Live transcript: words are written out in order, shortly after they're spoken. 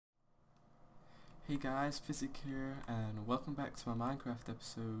Hey guys, FysiK here, and welcome back to my Minecraft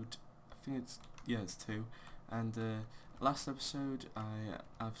episode. I think it's 2. And last episode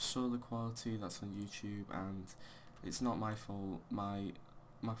I've saw the quality that's on YouTube, and it's not my fault. My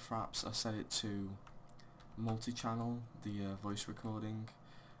fraps, I set it to multi-channel, the voice recording,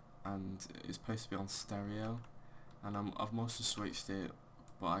 and it's supposed to be on stereo. And I've mostly switched it,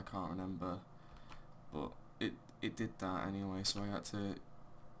 but I can't remember. But it did that anyway, so I had to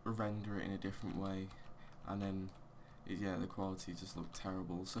render it in a different way, and then the quality just looked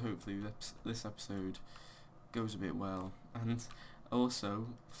terrible. So hopefully this episode goes a bit well. And also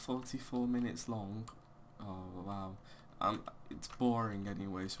 44 minutes long. Oh wow. It's boring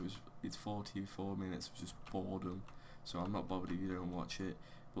anyway, so it's 44 minutes of just boredom, so I'm not bothered if you don't watch it.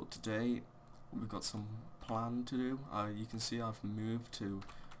 But today we've got some plan to do. You can see I've moved to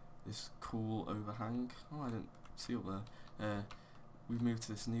this cool overhang. Oh, I didn't see up there. We've moved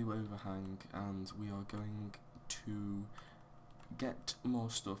to this new overhang, and we are going to get more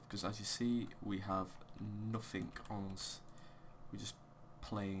stuff, because as you see we have nothing on us. We're just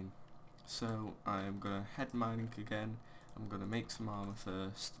plain. So I am going to head mining again. I'm going to make some armour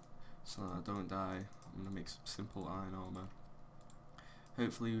first so that I don't die. I'm going to make some simple iron armour.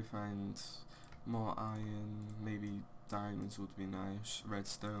 Hopefully we find more iron, maybe diamonds would be nice,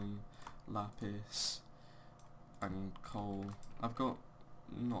 redstone, lapis and coal. I've got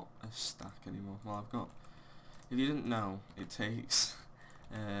not a stack anymore. Well, I've got, if you didn't know, it takes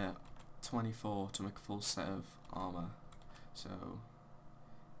 24 to make a full set of armour. So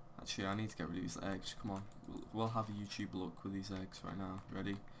actually I need to get rid of these eggs. Come on, we'll have a YouTube look with these eggs right now.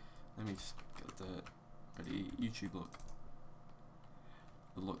 Ready? Let me just get the dirt. Ready? YouTube look.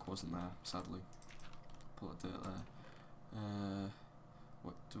 The look wasn't there, sadly. Pull that dirt there.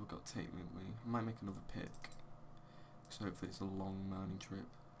 What do we got to take with me? I might make another pick, so hopefully it's a long mining trip.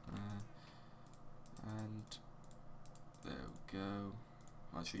 And there we go.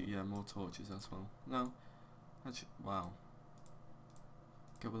 Actually, yeah, more torches as well. No, actually, wow.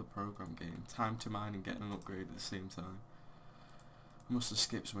 Get with the program game. Time to mine and get an upgrade at the same time. I must have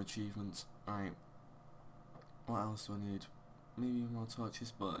skipped some achievements. Alright. What else do I need? Maybe more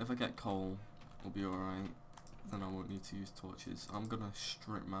torches, but if I get coal, we'll be alright. Then I won't need to use torches. I'm gonna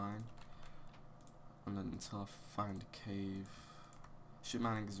strip mine, and then until I find a cave. Strip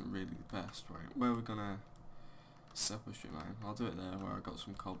mining isn't really the best, right? Where are we gonna set up a strip mine? I'll do it there where I got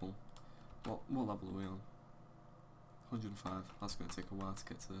some cobble. What level are we on? 105. That's gonna take a while to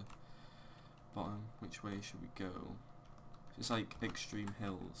get to the bottom. Which way should we go? It's like extreme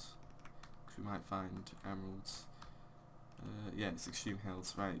hills, because we might find emeralds. Yeah, it's extreme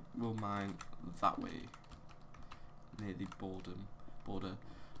hills. Right, we'll mine that way, near the border,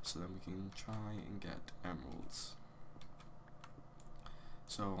 so then we can try and get emeralds.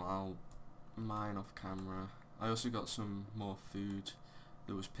 So I'll mine off camera. I also got some more food.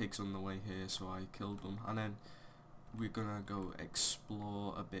 There was pigs on the way here, so I killed them. And then we're gonna go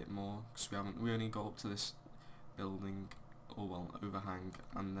explore a bit more, because we only got up to this building, or well, overhang,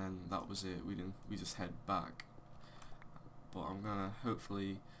 and then that was it. We just head back. But I'm gonna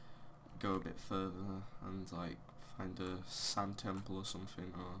hopefully go a bit further and like find a sand temple or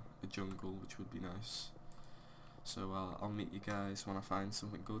something, or a jungle, which would be nice. So I'll meet you guys when I find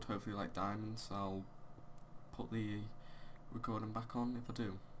something good, hopefully like diamonds. I'll put the recording back on if I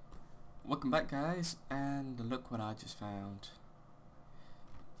do. Welcome back guys, and look what I just found.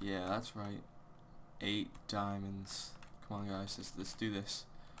 Yeah, that's right, 8 diamonds. Come on guys, let's do this.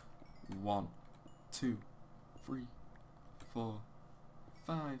 1, 2, 3, 4,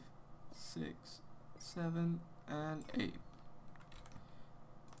 5, 6, 7, and 8.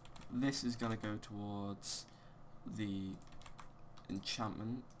 This is gonna go towards the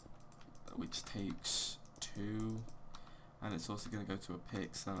enchantment, which takes 2, and it's also gonna go to a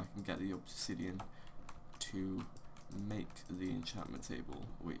pick, so then I can get the obsidian to make the enchantment table,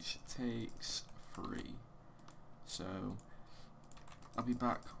 which takes 3. So I'll be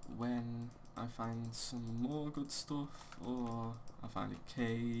back when I find some more good stuff, or I find a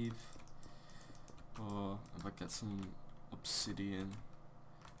cave, or if I get some obsidian,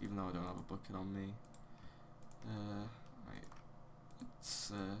 even though I don't have a bucket on me. Right,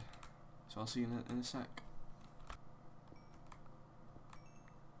 so I'll see you in a sec.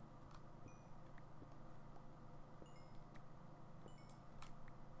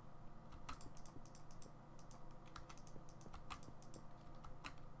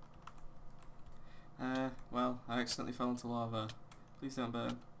 Well, I accidentally fell into lava. Please don't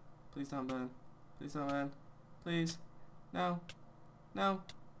burn. Please don't burn. Please don't burn. Please. No. No.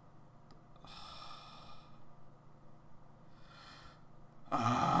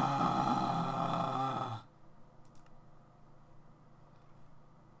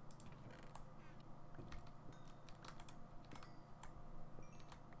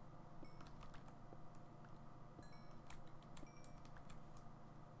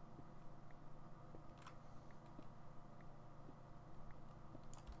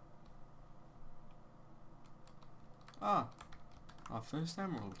 our first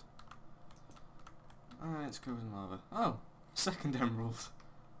emerald. It's covered in lava. Oh, second emerald.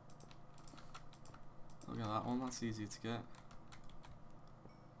 Look at that one, that's easy to get.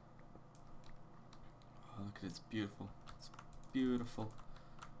 Oh, look at it, it's beautiful. It's beautiful.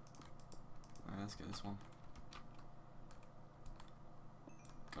 Alright, let's get this one.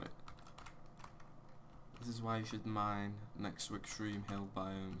 Got it. This is why you should mine next to extreme hill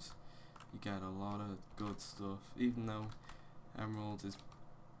biomes. You get a lot of good stuff, even though emerald is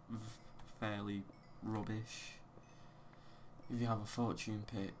fairly rubbish. If you have a fortune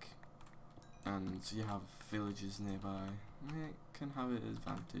pick and you have villages nearby, it can have an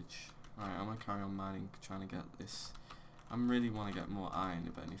advantage. Alright, I'm gonna carry on mining, trying to get this. I really want to get more iron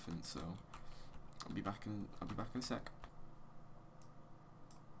if anything, so I'll be back in a sec.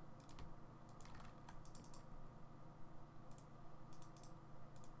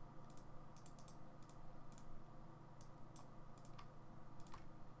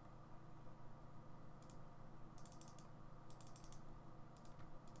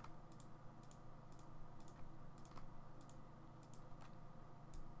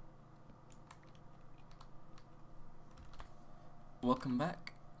 Welcome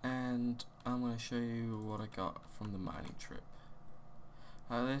back, and I'm going to show you what I got from the mining trip.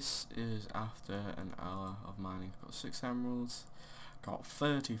 This is after an hour of mining. Got 6 emeralds, got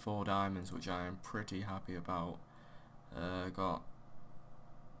 34 diamonds, which I am pretty happy about. Got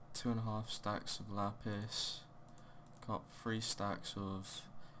 2.5 stacks of lapis, got 3 stacks of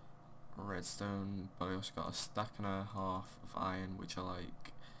redstone, but I also got a stack and a half of iron, which I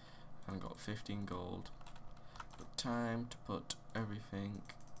like, and I got 15 gold. But time to put everything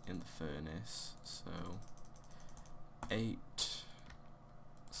in the furnace. So 8,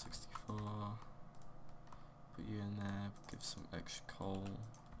 64, put you in there, give some extra coal,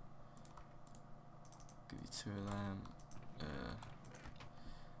 give you 2 of them.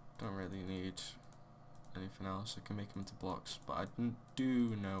 Don't really need anything else. I can make them into blocks, but I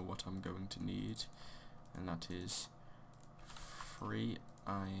do know what I'm going to need, and that is 3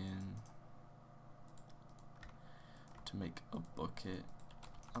 iron to make a bucket.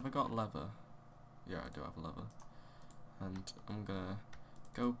 Have I got leather? Yeah, I do have leather. And I'm gonna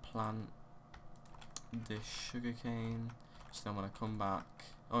go plant this sugarcane, so then when I come back,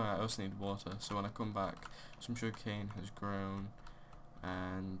 oh yeah, I also need water, so when I come back some sugarcane has grown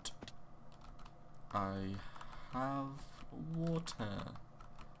and I have water,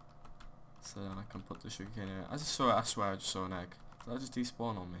 so then I can put the sugarcane in it. I swear I just saw an egg. Did that just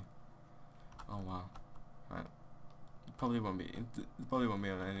despawn on me? Oh wow. Right. Probably won't be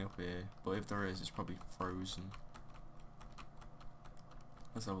any up here, but if there is, it's probably frozen.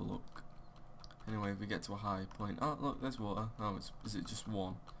 Let's have a look. Anyway, if we get to a high point, oh look, there's water. Oh, is it just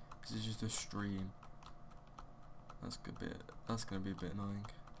one? Because it's just a stream. That's gonna be a bit annoying.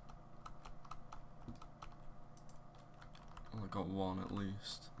 Well, I got 1 at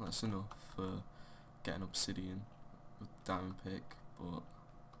least. That's enough for getting obsidian with diamond pick, but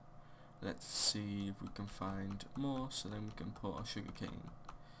let's see if we can find more, so then we can put our sugarcane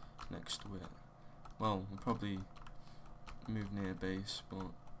next to it. Well, we'll probably move near base,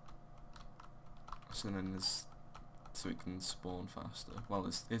 but so then so it can spawn faster. Well,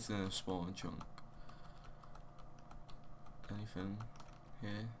 it's in a spawn chunk. Anything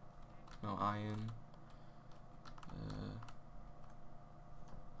here? No iron.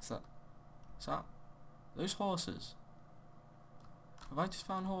 Is that those horses? Have I just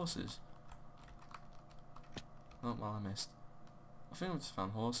found horses? Oh, well, I missed. I think I just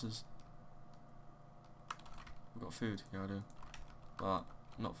found horses. I've got food, yeah I do. But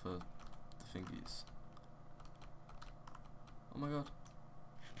not for the thingies. Oh my god.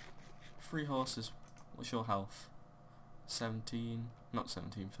 3 horses. What's your health? 17, not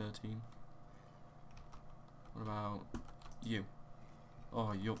 17, 13. What about you?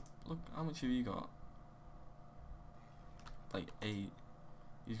 Oh, look, how much have you got? Like 8.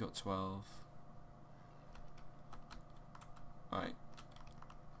 You've got 12. Right.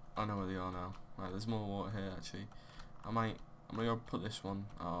 I know where they are now. Right, there's more water here actually. I'm gonna go put this one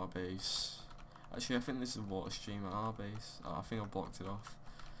at our base. Actually, I think this is a water stream at our base. Oh, I think I blocked it off.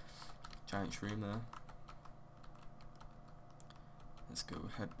 Giant stream there. Let's go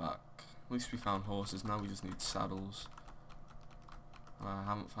head back. At least we found horses, now we just need saddles. I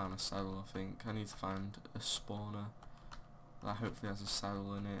haven't found a saddle, I think. I need to find a spawner that hopefully has a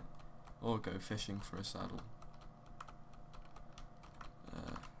saddle in it. Or go fishing for a saddle.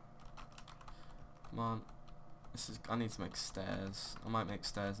 Come on. I need to make stairs. I might make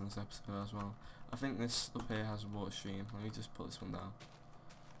stairs in this episode as well. I think this up here has a water stream. Let me just put this one down.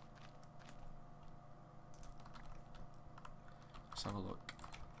 Let's have a look.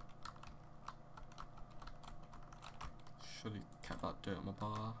 Should have kept that dirt on my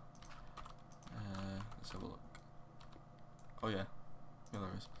bar. Let's have a look. Oh yeah. Yeah, there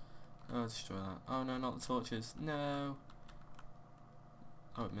is. Oh, destroy that. Oh no, not the torches. No.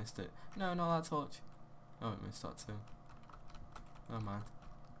 Oh, it missed it. No, not that torch. Oh, it missed that too. Never mind.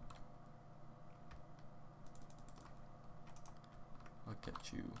 I'll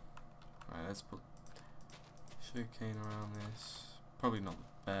get you. Right, let's put sugarcane around this. Probably not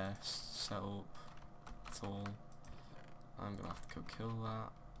the best setup at all. I'm gonna have to go kill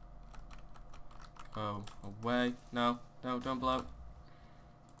that. Go away. No, no, don't blow.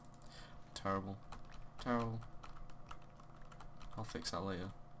 Terrible. Terrible. I'll fix that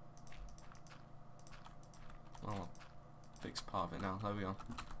later. I'll fix part of it now. There we go.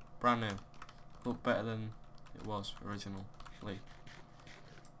 Brand new. Look better than it was originally.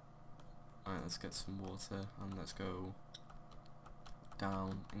 Alright, let's get some water and let's go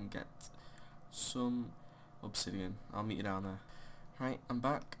down and get some obsidian. I'll meet you down there. Right, I'm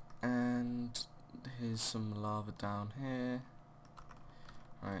back and here's some lava down here.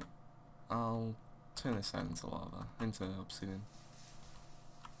 Right, I'll turn this side into lava, into obsidian.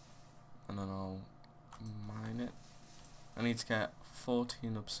 And then I'll mine it. I need to get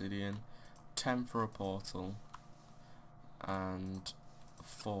 14 obsidian, 10 for a portal, and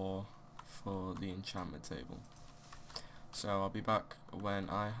 4 for the enchantment table. So I'll be back when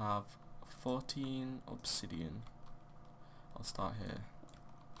I have 14 obsidian. I'll start here.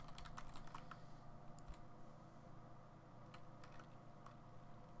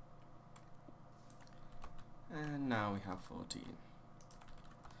 And now we have 14.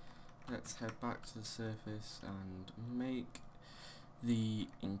 Let's head back to the surface and make the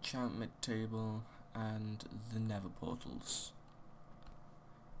enchantment table and the nether portals.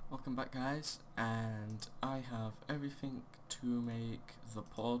 Welcome back, guys, and I have everything to make the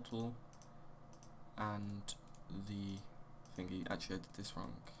portal and the thingy. Actually, I did this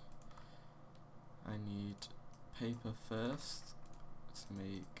wrong. I need paper first to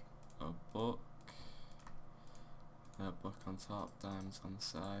make a book on top, diamonds on the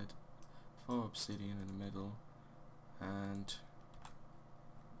side, 4 obsidian in the middle, and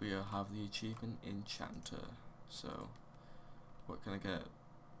we'll have the achievement enchanter. So what can I get?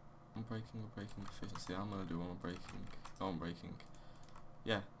 Unbreaking efficiency. I'm gonna do unbreaking. Oh, unbreaking.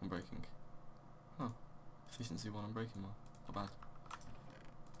 Yeah, unbreaking. Huh. Efficiency 1, unbreaking 1. Not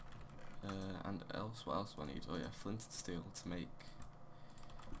bad. And else, what else do I need? Oh yeah, flint and steel to make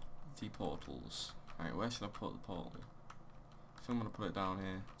the portals. Right, where should I put the portal? I think I'm gonna put it down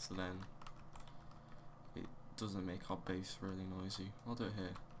here, so then it doesn't make our base really noisy. I'll do it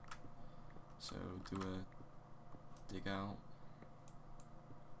here. So do a dig out.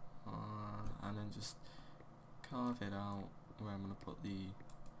 And then just carve it out where I'm going to put the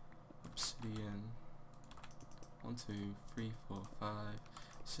obsidian. 1, 2, 3, 4, 5,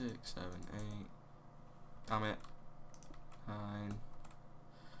 6, 7, 8. Damn it. 9.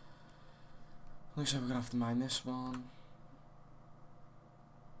 Looks like we're going to have to mine this one.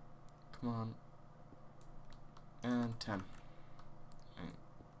 Come on. And 10. Right.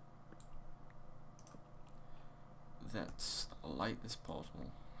 Let's light this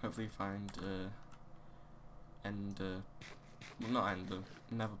portal. Hopefully find nether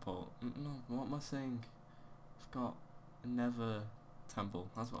portal. No, what am I saying? I've got a nether temple.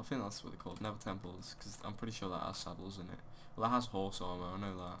 That's what I think. That's what they're called, nether temples. Because I'm pretty sure that has saddles in it. Well, that has horse armor. I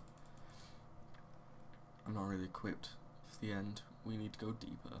know that. I'm not really equipped for the end. We need to go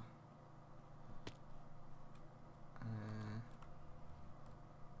deeper.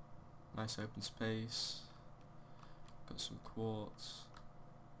 Nice open space. Got some quartz.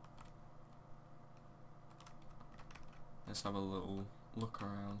 Let's have a little look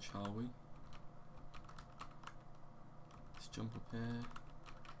around, shall we? Let's jump up here.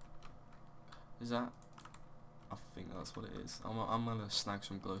 Is that? I think that's what it is. I'm gonna snag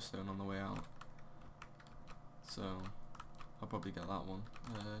some glowstone on the way out. So I'll probably get that one.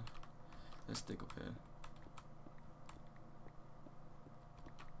 Let's dig up here.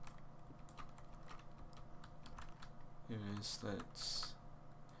 Here it is.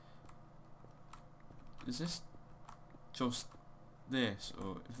 Is this just this,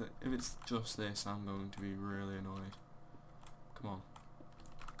 or if it's just this, I'm going to be really annoyed. Come on,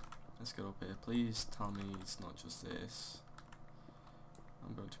 let's get up here. Please tell me it's not just this.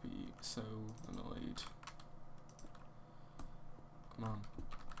 I'm going to be so annoyed. Come on.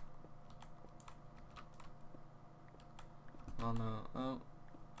 Oh no. Oh,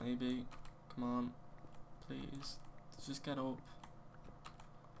 maybe. Come on, please. Just get up.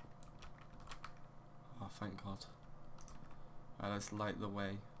 Oh, thank God. Right, let's light the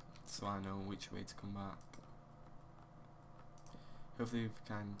way so I know which way to come back. Hopefully we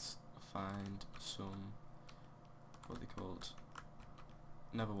can find some, what are they called?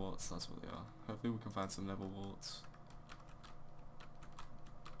 Nether warts, that's what they are. Hopefully we can find some nether warts.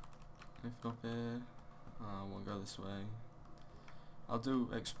 Anything up here? I won't go this way. I'll do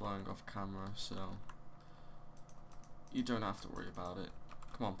exploring off camera, so you don't have to worry about it.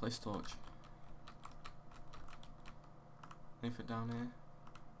 Come on, place torch. Anything down here?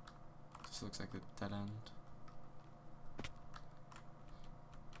 Just looks like a dead end.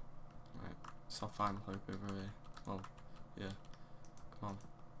 Right, so I'll find hope over here. Well, yeah. Come on.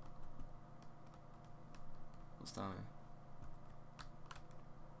 What's down here?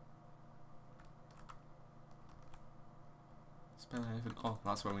 Spell anything? Oh,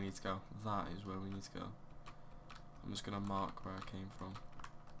 that's where we need to go. That is where we need to go. I'm just gonna mark where I came from.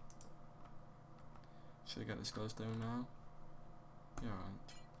 Should I get this glowstone now? Yeah,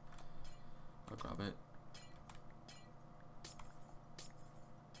 alright. I'll grab it.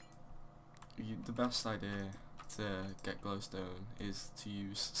 The best idea to get glowstone is to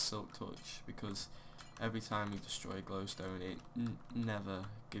use silk touch, because every time you destroy a glowstone it never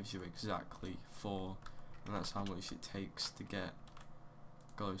gives you exactly 4, and that's how much it takes to get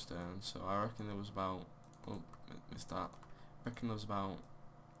glowstone. So I reckon there was about, oh, missed that. I reckon there was about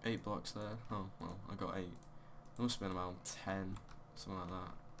 8 blocks there. Oh, well, I got 8. There must have been about 10, something like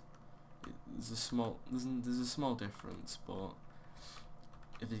that. There's a small difference, but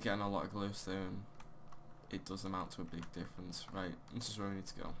if you're getting a lot of glowstone, it does amount to a big difference. Right, this is where we need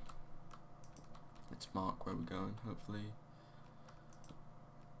to go. Let's mark where we're going, hopefully.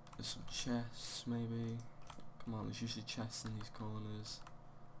 There's some chests, maybe. Come on, there's usually chests in these corners.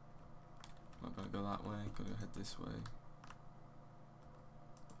 Not gonna go that way, gonna head this way.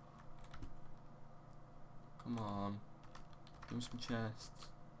 Come on. Give me some chests.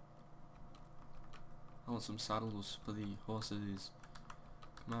 I want some saddles for the horses.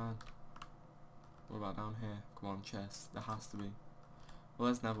 Come on. What about down here? Come on, chests. There has to be. Well,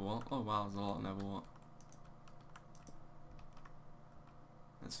 there's never what. Oh wow, there's a lot of never what.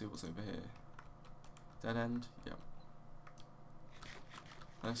 Let's see what's over here. Dead end? Yep.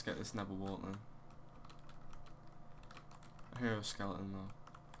 Let's get this nether wart then. I hear a skeleton though.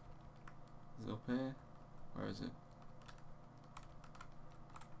 Is it up here? Where is it?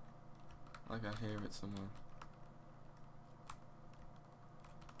 Like I hear it somewhere.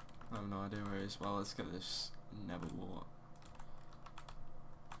 I have no idea where it is. Well, let's get this nether wart.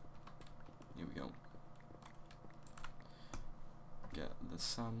 Here we go. Get the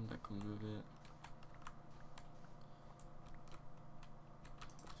sand that comes with it.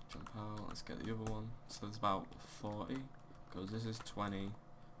 Jump out, let's get the other one. So there's about 40, because this is 20,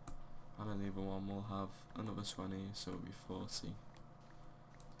 and then the other one will have another 20, so it'll be 40.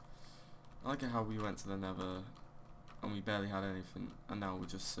 I like it how we went to the nether and we barely had anything, and now we're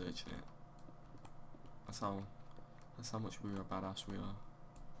just searching it. That's how much we are a badass we are.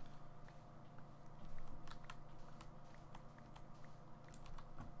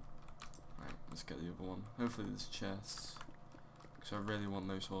 Right, let's get the other one. Hopefully there's chests, because I really want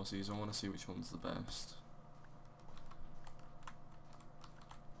those horses. I want to see which one's the best.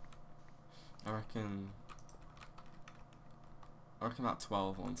 I reckon that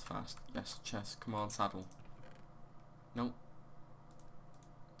 12 one's fast. Yes, chest. Come on, saddle. Nope.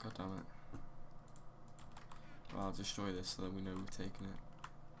 God damn it. Well, I'll destroy this so that we know we've taken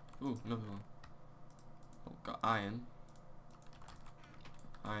it. Ooh, another one. Oh, got iron.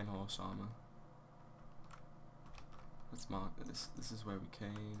 Iron horse armor. Let's mark this. This is where we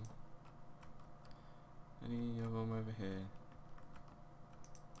came. Any of them over here?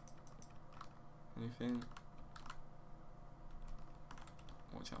 Anything?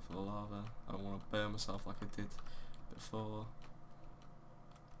 Watch out for the lava. I don't want to burn myself like I did before.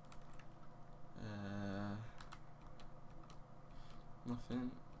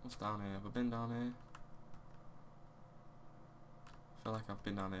 Nothing. What's down here? Have I been down here? I feel like I've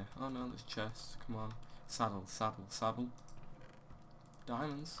been down here. Oh no, there's chests. Come on. Saddle, saddle, saddle.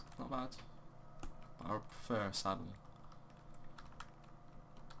 Diamonds. Not bad. But I would prefer a saddle.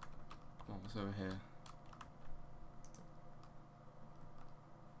 Come on, what's over here?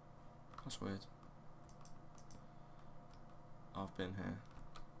 That's weird. I've been here.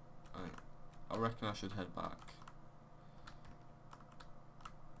 I reckon I should head back.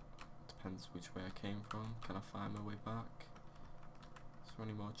 Depends which way I came from. Can I find my way back? Is there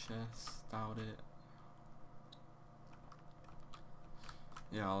any more chests? Doubt it.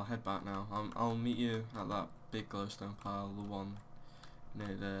 Yeah, I'll head back now. I'll meet you at that big glowstone pile, the one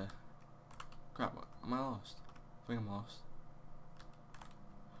near there. Crap, am I lost? I think I'm lost.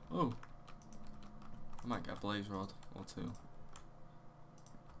 Oh, I might get a blaze rod or two.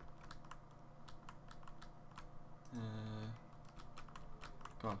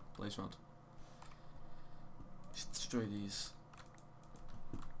 Go on, blaze rod. Just destroy these.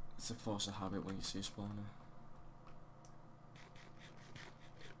 It's a force of habit when you see a spawner.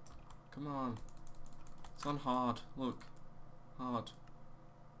 Come on. It's on hard. Look. Hard.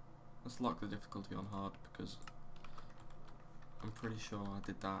 Let's lock the difficulty on hard because I'm pretty sure I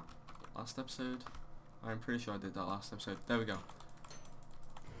did that last episode. I'm pretty sure I did that last episode. There we go.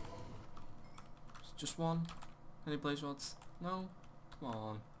 Just one. Any blaze rods? No? Come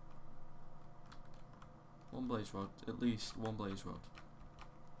on. One blaze rod. At least one blaze rod.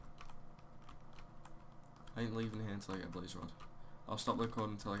 I ain't leaving here until I get a blaze rod. I'll stop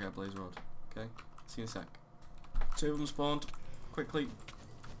recording until I get a blaze rod. Okay? See you in a sec. 2 of them spawned. Quickly.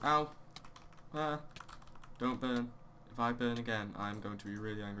 Ow. Ah. Don't burn. If I burn again, I'm going to be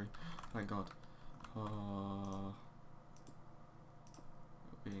really angry. Thank God. Oh.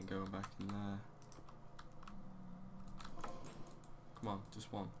 We ain't going back in there. Come on,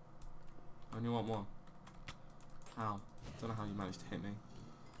 just one. I only want one. How? Don't know how you managed to hit me.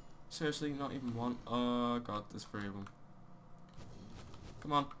 Seriously, not even one? Oh God, there's 3 of them.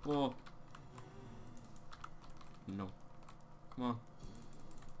 Come on, whoa. No. Come on.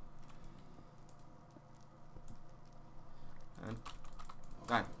 And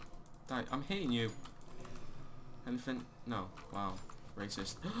die. Die. I'm hitting you. Anything? No. Wow.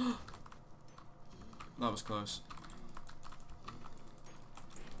 Racist. That was close.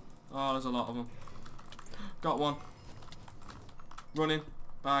 Oh, there's a lot of them. Got one. Running.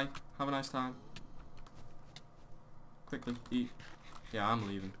 Bye. Have a nice time. Quickly. Eat. Yeah, I'm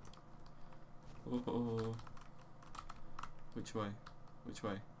leaving. Oh. Which way? Which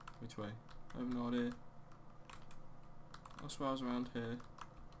way? Which way? I have no idea. I swear I was around here.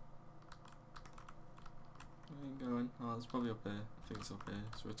 Where are you going? Oh, it's probably up here. I think it's up here.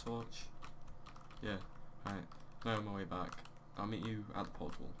 Is there a torch? Yeah. Right. Now I'm on my way back. I'll meet you at the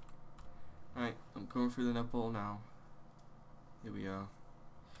portal. Right. I'm going through the nether portal now. Here we are.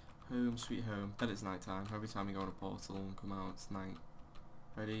 Home, sweet home. Then it's night time. Every time you go on a portal and come out, it's night.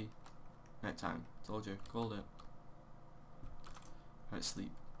 Ready? Night time. Told you. Called it. Right,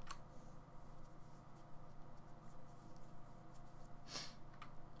 sleep.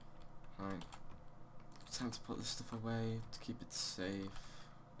 Right. Time to put this stuff away to keep it safe.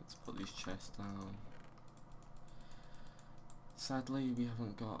 Let's put these chests down. Sadly, we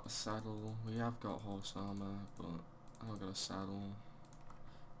haven't got a saddle. We have got horse armor, but I haven't got a saddle.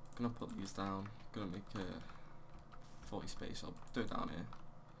 I'm gonna put these down. Gonna make a 40 space. I'll do it down here.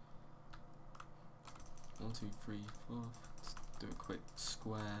 1, 2, 3, 4. Let's do a quick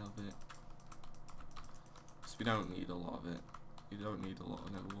square of it. Because we don't need a lot of it. You don't need a lot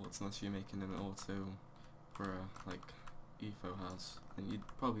of nether warts unless you're making an auto for like Etho has. And you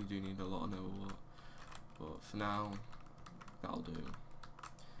probably do need a lot of nether wart. But for now, that'll do.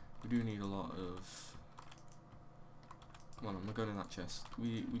 We do need a lot of... Come on, I'm not going in that chest.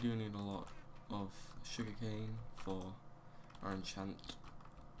 We do need a lot of sugarcane for our enchant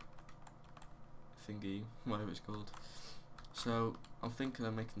thingy, whatever it's called. So I'm thinking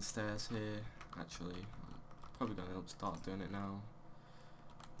of making stairs here. Actually, I'm probably going to start doing it now.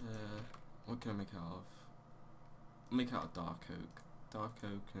 What can I make it out of? I'll make it out of dark oak. Dark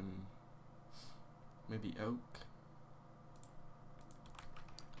oak and maybe oak.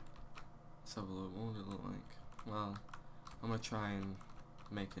 Let's have a look. What would it look like? Well, I'm gonna try and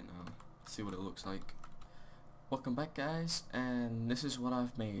make it now. See what it looks like. Welcome back, guys, and this is what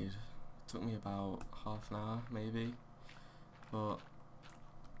I've made. It took me about half an hour, maybe. But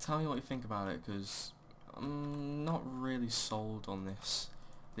tell me what you think about it, because I'm not really sold on this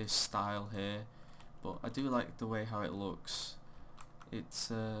style here. But I do like the way how it looks.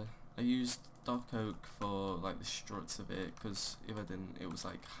 It's I used dark oak for like the struts of it, because if I didn't, it was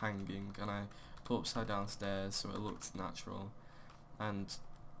like hanging, and I put upside down stairs so it looked natural. And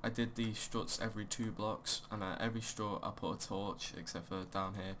I did the struts every 2 blocks, and every strut I put a torch, except for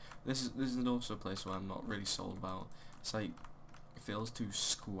down here. This is also a place where I'm not really sold about. It's like it feels too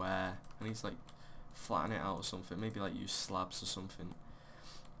square. I need to like flatten it out or something. Maybe like use slabs or something.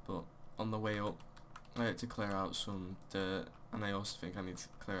 But on the way up, I had to clear out some dirt, and I also think I need to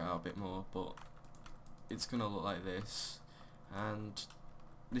clear it out a bit more. But it's gonna look like this, and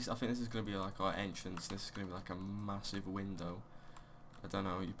I think this is gonna be like our entrance. This is gonna be like a massive window. I don't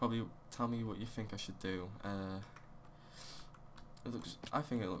know. You probably tell me what you think I should do. I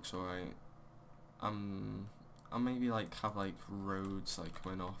think it looks alright. I'll maybe like have like roads like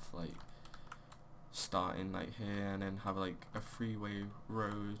coming off like starting like here and then have like a freeway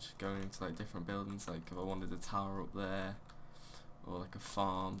road going into like different buildings, like if I wanted a tower up there, or like a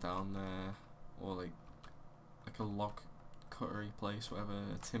farm down there, or like a log cuttery place, whatever,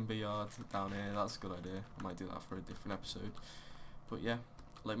 a timber yard down here. That's a good idea. I might do that for a different episode. But yeah,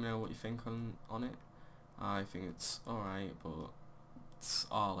 let me know what you think on it. I think it's alright, but it's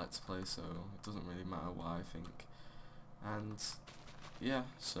our Let's Play, so it doesn't really matter what I think. And yeah,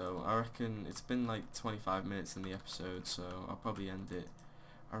 so I reckon it's been like 25 minutes in the episode, so I'll probably end it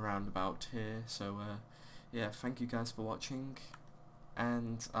around about here. So yeah, thank you guys for watching,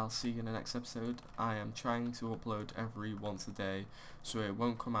 and I'll see you in the next episode. I am trying to upload every once a day, so it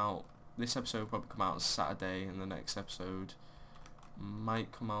won't come out, this episode will probably come out Saturday, and the next episode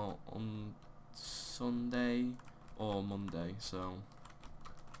might come out on Sunday or Monday. So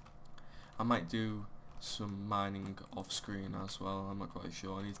I might do some mining off screen as well. I'm not quite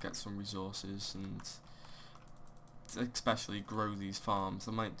sure. I need to get some resources and especially grow these farms.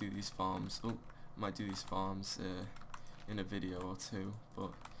 I might do these farms. In a video or two.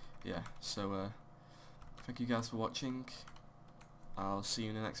 But yeah, so thank you guys for watching. I'll see you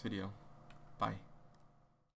in the next video. Bye.